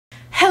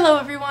Hello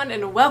everyone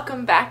and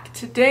welcome back.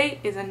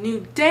 Today is a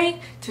new day,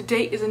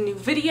 today is a new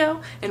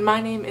video, and my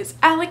name is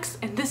Alex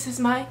and this is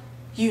my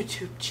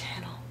YouTube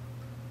channel.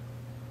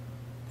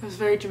 That was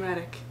very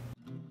dramatic.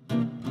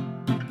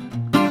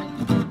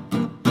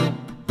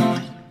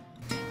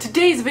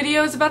 Today's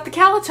video is about the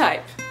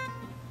calotype.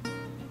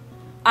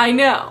 I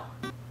know,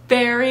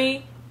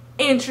 very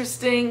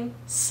interesting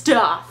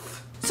stuff.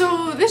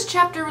 So this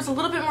chapter was a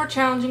little bit more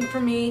challenging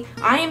for me.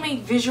 I am a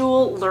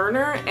visual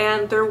learner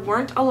and there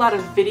weren't a lot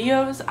of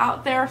videos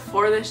out there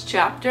for this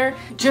chapter.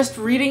 Just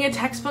reading a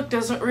textbook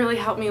doesn't really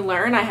help me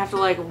learn. I have to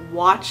like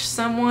watch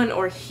someone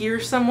or hear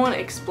someone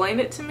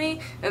explain it to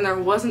me, and there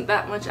wasn't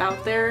that much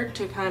out there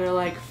to kind of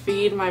like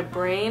feed my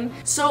brain.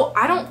 So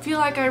I don't feel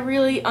like I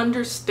really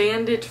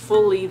understand it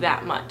fully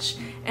that much.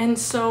 And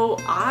so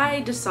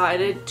I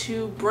decided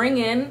to bring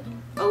in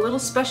a little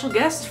special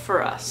guest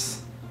for us.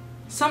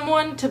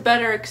 Someone to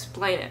better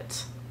explain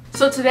it.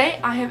 So today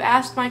I have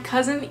asked my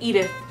cousin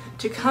Edith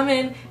to come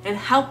in and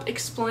help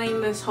explain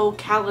this whole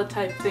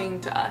calotype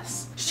thing to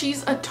us.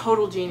 She's a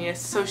total genius,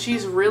 so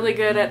she's really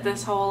good at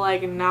this whole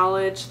like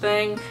knowledge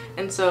thing,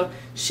 and so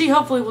she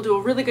hopefully will do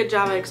a really good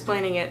job at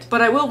explaining it.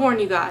 But I will warn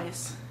you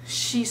guys,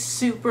 she's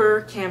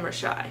super camera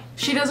shy.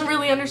 She doesn't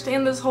really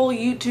understand this whole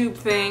YouTube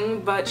thing,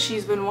 but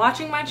she's been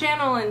watching my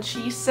channel and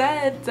she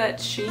said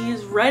that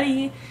she's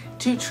ready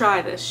to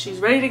try this. She's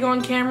ready to go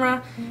on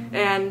camera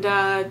and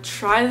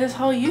try this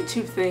whole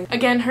YouTube thing.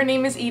 Again, her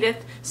name is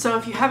Edith, so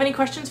if you have any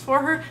questions for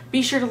her,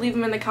 be sure to leave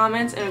them in the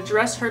comments and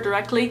address her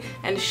directly,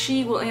 and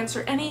she will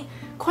answer any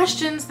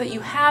questions that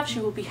you have.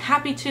 She will be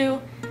happy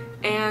to.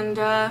 And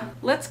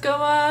let's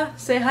go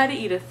say hi to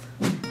Edith.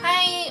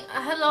 Hi,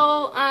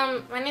 hello,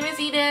 my name is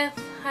Edith.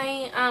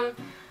 Hi, I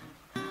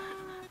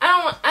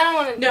don't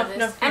want to do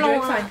this. No, you're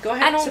doing fine. Go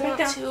ahead, sit back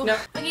down. To. No.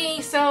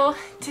 Okay, so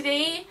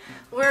today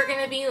we're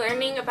going to be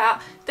learning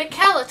about the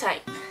calotype.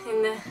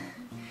 And the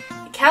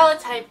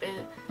calotype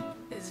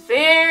is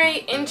very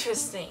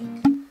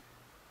interesting.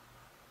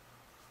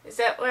 Is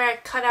that where I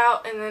cut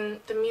out and then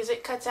the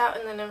music cuts out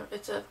and then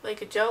it's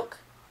like a joke?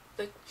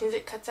 The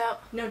music cuts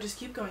out? No, just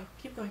keep going.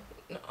 Keep going.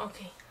 No,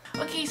 okay.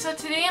 Okay, so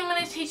today I'm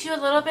going to teach you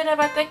a little bit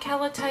about the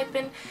calotype.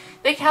 And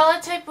the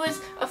calotype was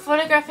a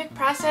photographic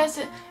process,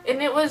 and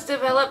it was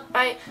developed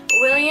by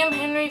William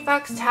Henry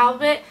Fox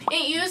Talbot.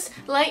 It used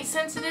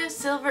light-sensitive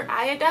silver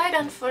iodide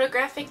on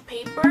photographic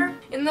paper,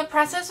 and the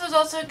process was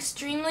also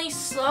extremely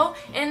slow,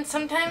 and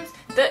sometimes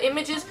the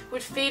images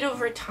would fade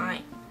over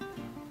time.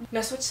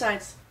 Now switch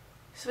sides.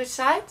 Switch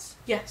sides?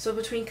 Yeah, so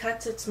between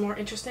cuts it's more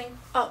interesting.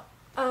 Oh,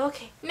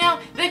 okay. Now,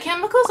 the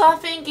chemicals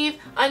often gave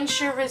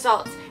unsure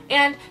results,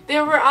 and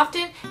there were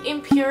often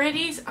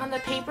impurities on the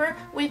paper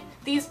with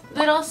these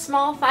little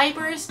small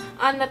fibers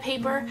on the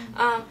paper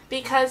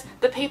because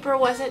the paper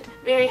wasn't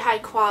very high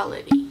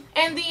quality.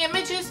 And the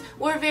images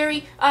were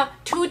very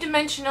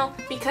two-dimensional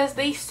because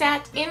they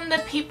sat in the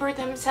paper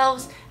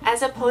themselves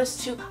as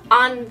opposed to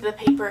on the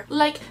paper,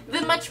 like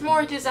the much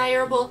more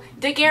desirable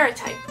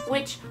daguerreotype,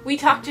 which we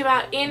talked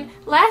about in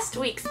last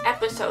week's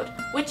episode,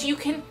 which you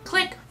can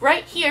click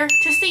right here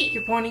to see.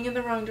 You're pointing in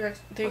the wrong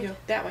direction. There you go.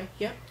 That way.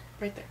 Yep.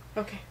 Right there.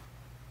 Okay.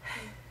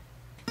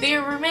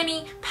 There were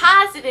many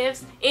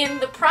positives in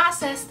the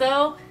process,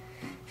 though.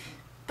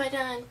 But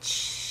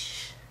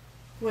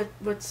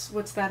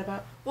What's that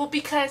about? Well,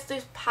 because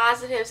there's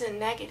positives and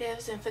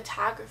negatives in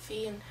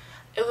photography, and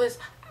it was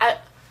I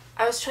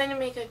was trying to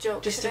make a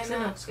joke. Just stick to the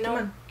notes. Come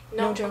on.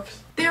 No jokes.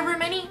 Okay. There were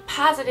many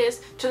positives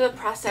to the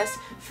process.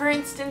 For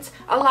instance,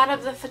 a lot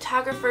of the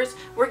photographers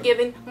were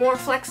given more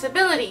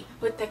flexibility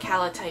with the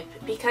calotype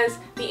because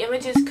the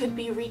images could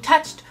be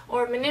retouched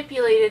or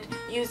manipulated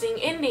using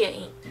India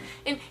ink.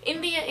 And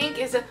India ink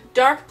is a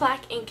dark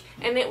black ink,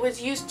 and it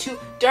was used to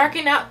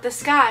darken out the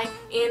sky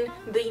in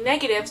the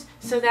negatives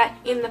so that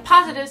in the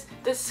positives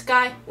the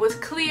sky was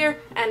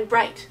clear and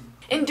bright.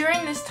 And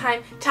during this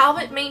time,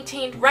 Talbot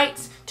maintained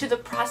rights to the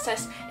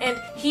process, and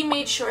he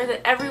made sure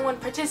that everyone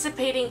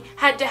participating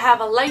had to have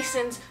a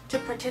license to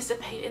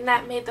participate, and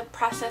that made the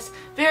process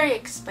very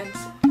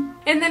expensive.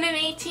 And then in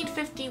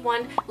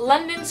 1851,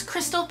 London's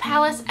Crystal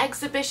Palace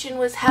exhibition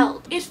was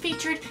held. It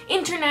featured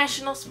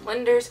international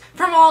splendors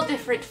from all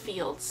different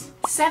fields.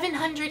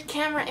 700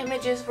 camera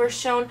images were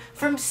shown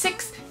from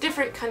 6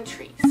 different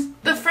countries.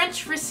 The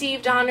French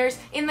received honors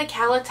in the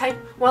calotype,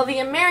 while the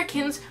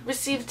Americans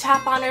received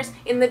top honors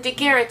in the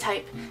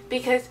daguerreotype,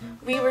 because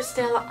we were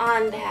still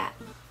on that.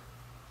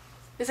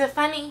 Is it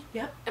funny?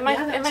 Yep. Am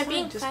I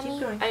being Just funny?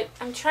 keep going.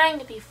 I'm trying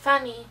to be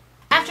funny.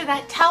 After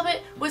that,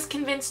 Talbot was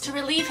convinced to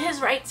relieve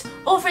his rights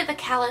over the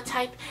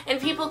calotype,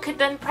 and people could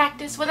then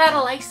practice without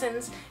a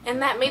license,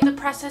 and that made the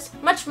process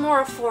much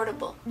more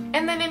affordable.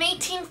 And then in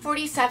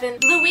 1847,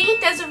 Louis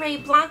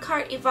Desiré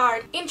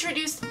Blancart-Ivard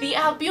introduced the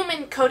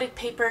albumin-coated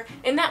paper,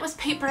 and that was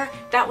paper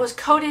that was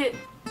coated.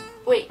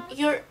 Wait,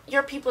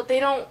 your people, they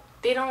don't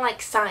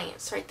like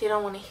science, right? They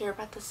don't want to hear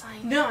about the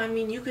science. No, I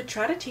mean you could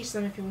try to teach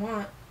them if you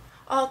want.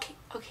 Okay.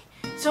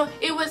 So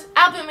it was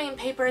albumin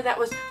paper that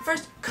was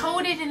first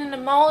coated in an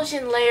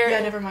emulsion layer. Yeah,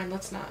 never mind.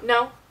 Let's not.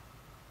 No?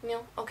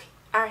 Okay.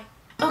 Alright.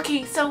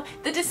 Okay, so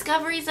the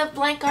discoveries of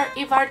blank art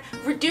Evard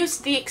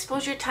reduced the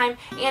exposure time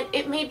and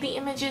it made the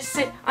images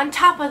sit on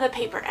top of the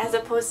paper as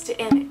opposed to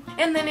in it.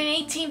 And then in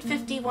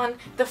 1851,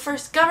 the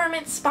first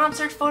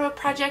government-sponsored photo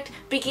project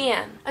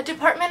began. A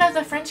department of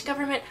the French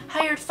government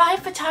hired 5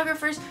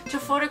 photographers to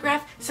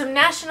photograph some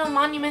national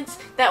monuments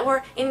that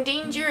were in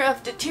danger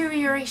of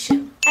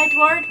deterioration.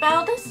 Edouard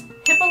Baldus,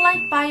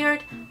 Hippolyte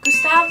Bayard,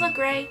 Gustave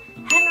Legray,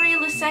 Henri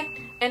Lessec,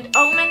 and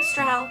Omen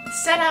Strahl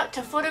set out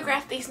to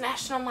photograph these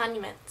national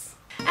monuments.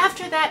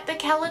 After that, the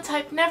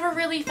calotype never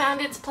really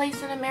found its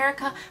place in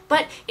America,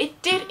 but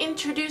it did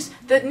introduce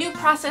the new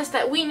process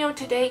that we know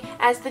today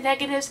as the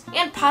negatives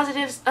and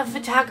positives of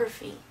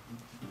photography.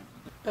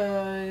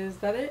 Is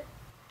that it?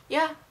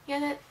 Yeah,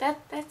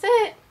 that's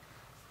it.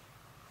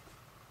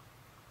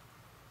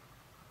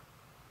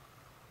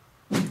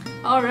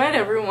 Alright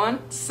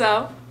everyone,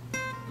 so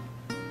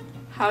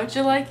how'd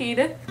you like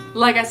Edith?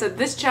 Like I said,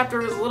 this chapter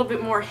was a little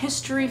bit more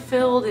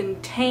history-filled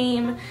and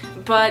tame,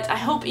 but I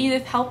hope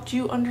Edith helped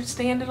you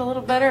understand it a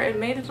little better and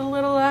made it a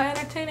little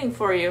entertaining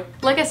for you.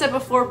 Like I said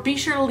before, be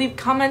sure to leave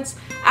comments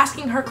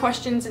asking her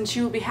questions and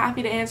she will be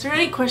happy to answer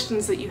any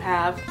questions that you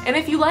have. And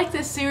if you like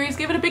this series,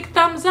 give it a big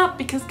thumbs up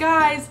because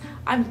guys,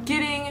 I'm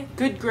getting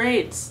good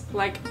grades.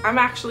 Like, I'm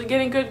actually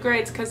getting good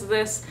grades because of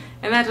this,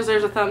 and that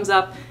deserves a thumbs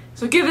up.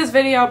 So give this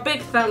video a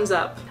big thumbs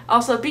up.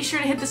 Also, be sure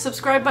to hit the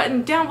subscribe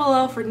button down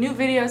below for new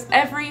videos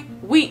every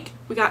week.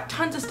 We got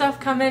tons of stuff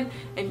coming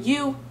and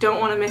you don't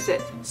want to miss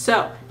it.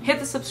 So hit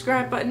the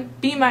subscribe button,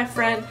 be my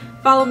friend,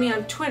 follow me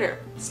on Twitter,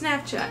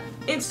 Snapchat,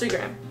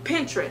 Instagram,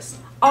 Pinterest,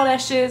 all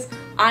that shiz.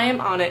 I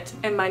am on it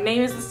and my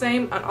name is the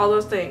same on all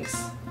those things.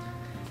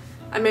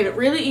 I made it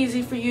really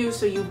easy for you,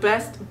 so you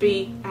best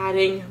be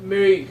adding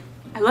me.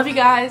 I love you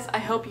guys. I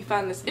hope you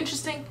found this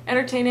interesting,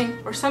 entertaining,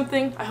 or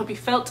something. I hope you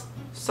felt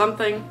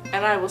something,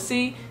 and I will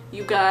see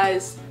you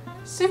guys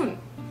soon.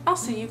 I'll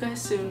see you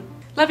guys soon.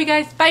 Love you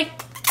guys. Bye.